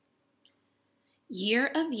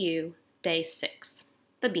Year of You, Day 6.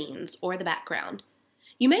 The beans, or the background.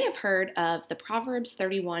 You may have heard of the Proverbs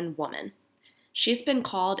 31 woman. She's been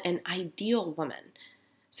called an ideal woman.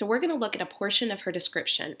 So we're going to look at a portion of her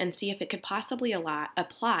description and see if it could possibly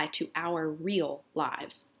apply to our real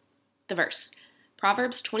lives. The verse,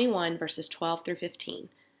 Proverbs 21, verses 12 through 15.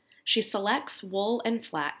 She selects wool and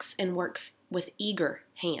flax and works with eager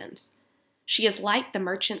hands. She is like the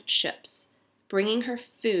merchant ships, bringing her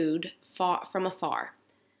food from afar.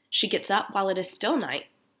 She gets up while it is still night.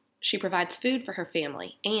 She provides food for her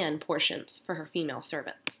family and portions for her female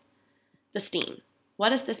servants. The steam. What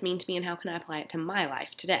does this mean to me and how can I apply it to my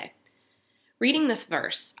life today? Reading this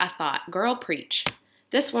verse, I thought, girl, preach.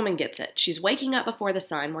 This woman gets it. She's waking up before the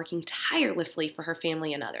sun, working tirelessly for her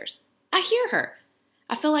family and others. I hear her.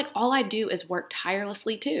 I feel like all I do is work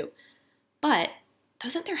tirelessly too. But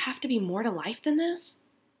doesn't there have to be more to life than this?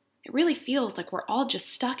 It really feels like we're all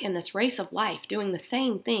just stuck in this race of life, doing the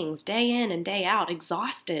same things day in and day out,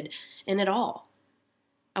 exhausted in it all.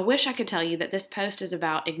 I wish I could tell you that this post is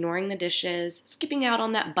about ignoring the dishes, skipping out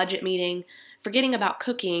on that budget meeting, forgetting about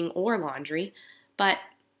cooking or laundry, but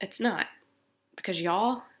it's not. Because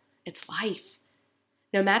y'all, it's life.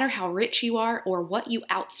 No matter how rich you are or what you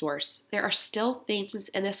outsource, there are still things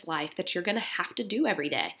in this life that you're going to have to do every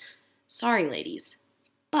day. Sorry, ladies.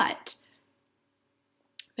 But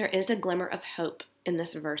there is a glimmer of hope in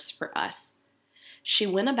this verse for us. She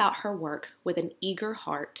went about her work with an eager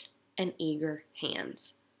heart and eager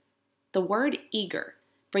hands. The word eager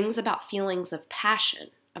brings about feelings of passion,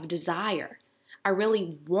 of desire. I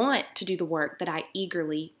really want to do the work that I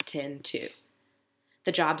eagerly tend to.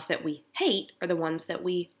 The jobs that we hate are the ones that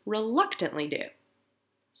we reluctantly do.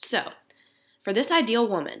 So, for this ideal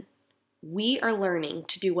woman, we are learning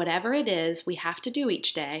to do whatever it is we have to do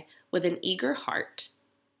each day with an eager heart,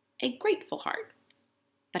 a grateful heart.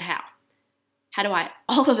 But how? How do I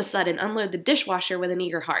all of a sudden unload the dishwasher with an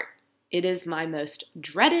eager heart? It is my most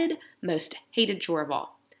dreaded, most hated chore of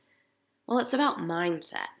all. Well, it's about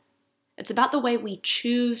mindset. It's about the way we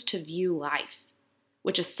choose to view life,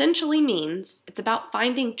 which essentially means it's about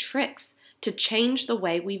finding tricks to change the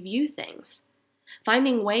way we view things,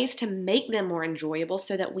 finding ways to make them more enjoyable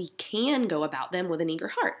so that we can go about them with an eager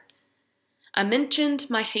heart. I mentioned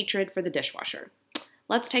my hatred for the dishwasher.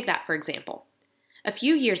 Let's take that for example. A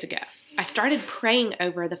few years ago, I started praying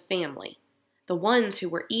over the family, the ones who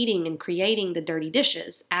were eating and creating the dirty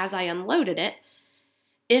dishes as I unloaded it,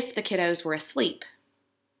 if the kiddos were asleep.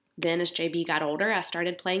 Then as JB got older, I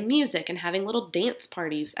started playing music and having little dance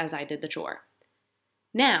parties as I did the chore.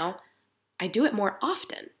 Now, I do it more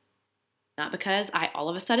often. Not because I all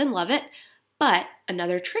of a sudden love it, but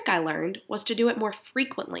another trick I learned was to do it more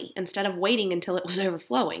frequently instead of waiting until it was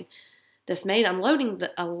overflowing. This made unloading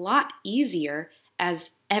a lot easier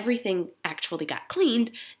as everything actually got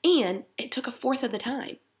cleaned, and it took a fourth of the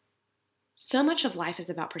time. So much of life is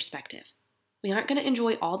about perspective. We aren't going to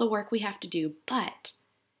enjoy all the work we have to do, but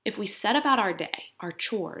if we set about our day, our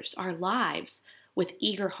chores, our lives with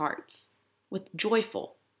eager hearts, with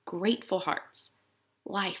joyful, grateful hearts,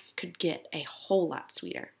 life could get a whole lot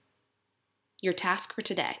sweeter. Your task for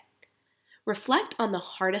today: reflect on the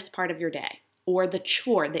hardest part of your day or the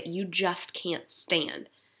chore that you just can't stand.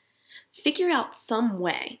 Figure out some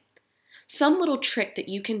way, some little trick that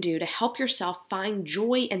you can do to help yourself find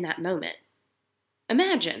joy in that moment.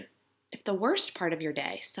 Imagine if the worst part of your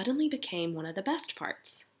day suddenly became one of the best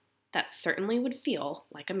parts. That certainly would feel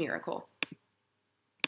like a miracle.